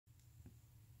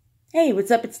Hey,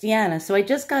 what's up? It's Deanna. So I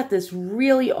just got this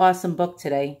really awesome book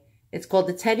today. It's called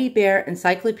the Teddy Bear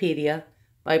Encyclopedia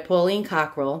by Pauline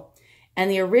Cockrill.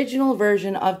 And the original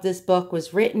version of this book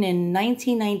was written in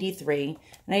 1993.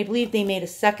 And I believe they made a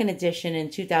second edition in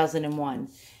 2001.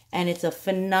 And it's a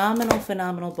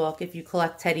phenomenal book if you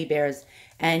collect teddy bears.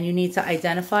 And you need to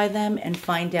identify them and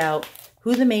find out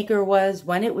who the maker was,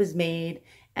 when it was made,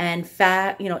 and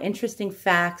interesting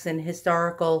facts and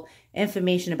historical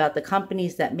information about the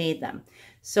companies that made them.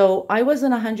 So I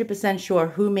wasn't 100% sure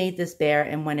who made this bear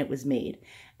and when it was made.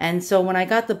 And so when I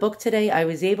got the book today, I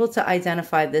was able to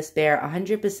identify this bear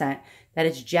 100% that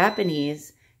it's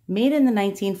Japanese, made in the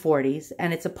 1940s,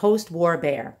 and it's a post-war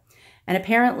bear. And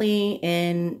apparently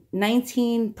in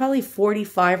probably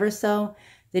 45 or so,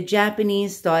 the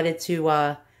Japanese started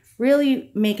to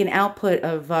really make an output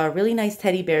of really nice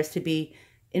teddy bears to be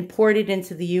imported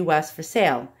into the U.S. for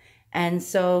sale. And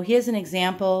so here's an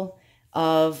example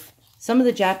of some of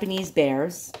the Japanese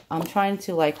bears. I'm trying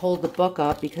to hold the book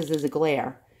up because there's a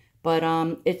glare. But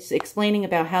it's explaining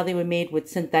about how they were made with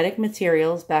synthetic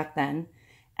materials back then.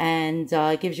 And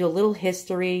it gives you a little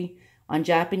history on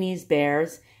Japanese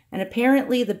bears. And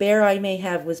apparently the bear I may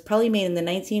have was probably made in the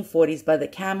 1940s by the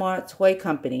Kamar Toy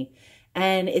Company.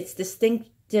 And its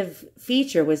distinctive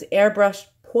feature was airbrushed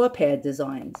paw pad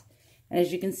designs. And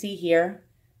as you can see here,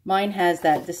 mine has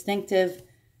that distinctive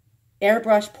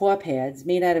airbrush paw pads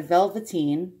made out of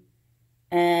velveteen,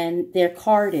 and they're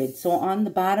carded. So on the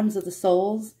bottoms of the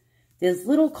soles, there's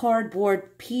little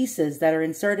cardboard pieces that are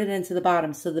inserted into the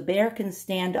bottom so the bear can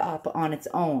stand up on its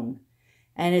own.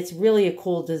 And it's really a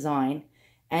cool design.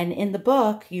 And in the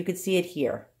book, you could see it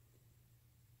here.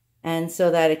 And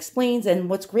so that explains, and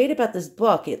what's great about this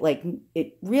book,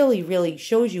 it really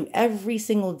shows you every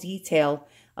single detail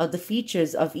of the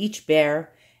features of each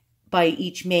bear by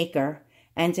each maker,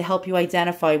 and to help you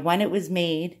identify when it was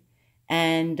made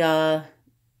and the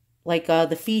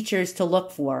features to look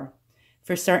for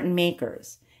certain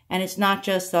makers. And it's not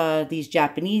just these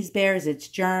Japanese bears,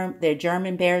 they're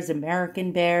German bears,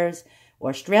 American bears,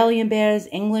 Australian bears,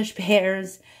 English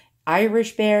bears,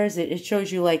 Irish bears. It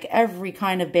shows you every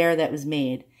kind of bear that was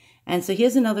made. And so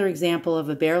here's another example of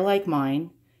a bear like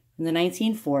mine from the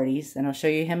 1940s, and I'll show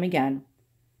you him again.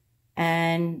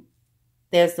 And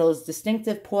there's those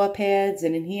distinctive paw pads,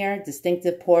 and in here,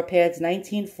 distinctive paw pads,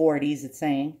 1940s, it's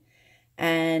saying.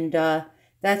 And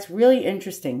that's really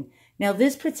interesting. Now,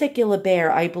 this particular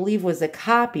bear, I believe, was a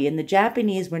copy, and the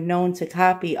Japanese were known to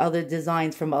copy other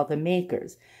designs from other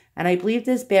makers. And I believe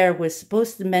this bear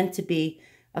was meant to be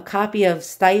a copy of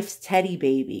Steiff's Teddy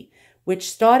Baby, which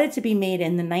started to be made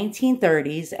in the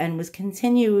 1930s and was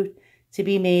continued to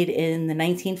be made in the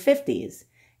 1950s.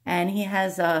 And he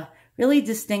has a really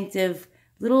distinctive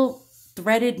little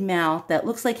threaded mouth that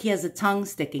looks like he has a tongue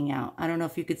sticking out. I don't know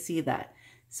if you could see that.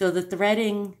 So the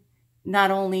threading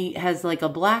not only has a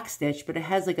black stitch, but it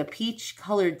has a peach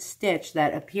colored stitch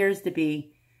that appears to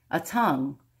be a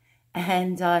tongue.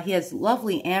 And he has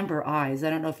lovely amber eyes. I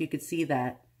don't know if you could see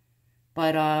that.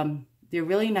 But they're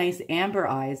really nice amber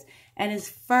eyes. And his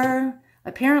fur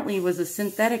apparently was a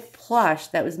synthetic plush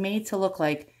that was made to look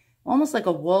almost like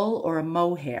a wool or a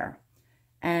mohair.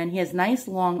 And he has nice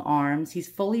long arms. He's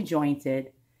fully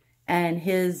jointed. And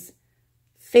his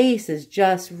face is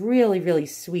just really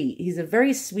sweet. He's a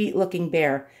very sweet looking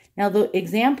bear. Now the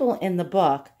example in the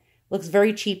book looks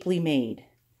very cheaply made.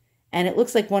 And it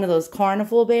looks like one of those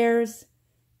carnival bears.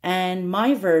 And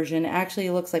my version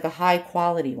actually looks like a high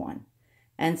quality one.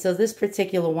 And so this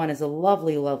particular one is a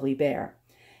lovely bear.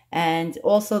 And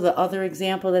also the other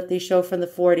example that they show from the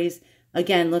 40s,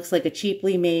 again, looks like a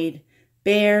cheaply made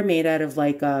bear made out of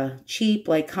a cheap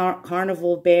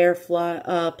carnival bear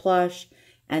plush.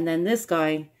 And then this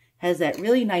guy has that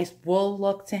really nice wool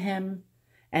look to him,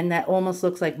 and that almost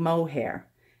looks like mohair.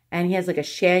 And he has a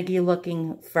shaggy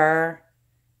looking fur,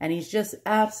 and he's just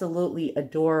absolutely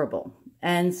adorable.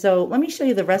 And so let me show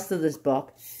you the rest of this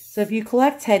book. So if you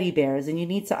collect teddy bears and you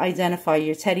need to identify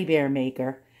your teddy bear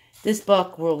maker, this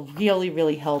book will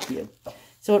really help you.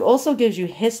 So it also gives you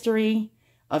history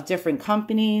of different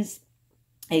companies.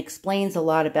 It explains a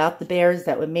lot about the bears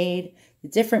that were made, the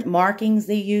different markings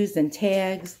they used and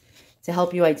tags to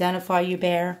help you identify your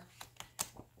bear.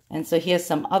 And so here's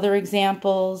some other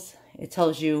examples. It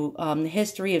tells you the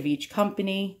history of each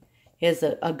company. Here's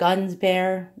a Guns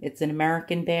bear. It's an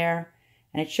American bear.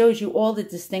 And it shows you all the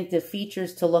distinctive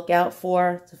features to look out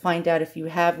for to find out if you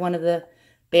have one of the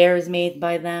bears made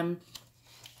by them.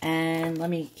 And let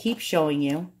me keep showing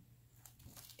you.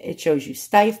 It shows you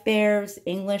Steiff bears,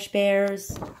 English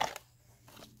bears.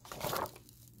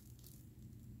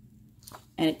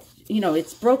 And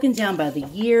it's broken down by the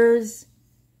years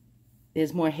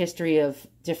There's more history of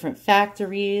different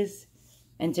factories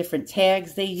and different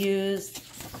tags they used.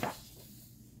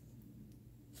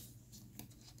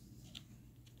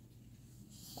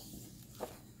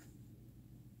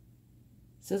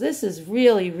 So this is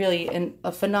really, really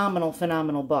a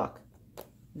phenomenal book.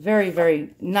 Very,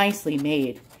 very nicely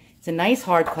made. It's a nice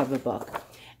hardcover book.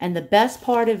 And the best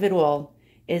part of it all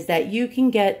is that you can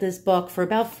get this book for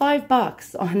about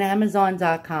 $5 on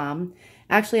Amazon.com.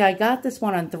 Actually, I got this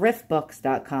one on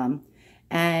thriftbooks.com,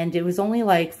 and it was only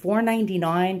like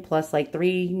 $4.99 plus like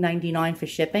 $3.99 for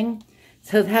shipping.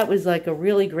 So that was like a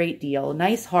really great deal.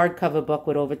 Nice hardcover book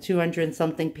with over 200 and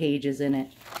something pages in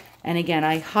it. And again,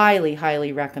 I highly,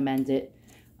 highly recommend it.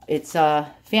 It's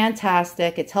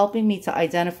fantastic. It's helping me to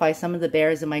identify some of the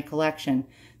bears in my collection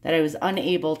that I was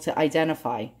unable to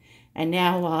identify. And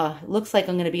now looks like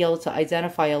I'm going to be able to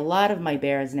identify a lot of my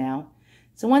bears now.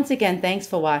 So once again, thanks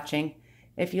for watching.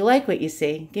 If you like what you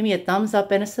see, give me a thumbs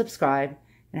up and a subscribe,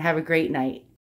 and have a great night.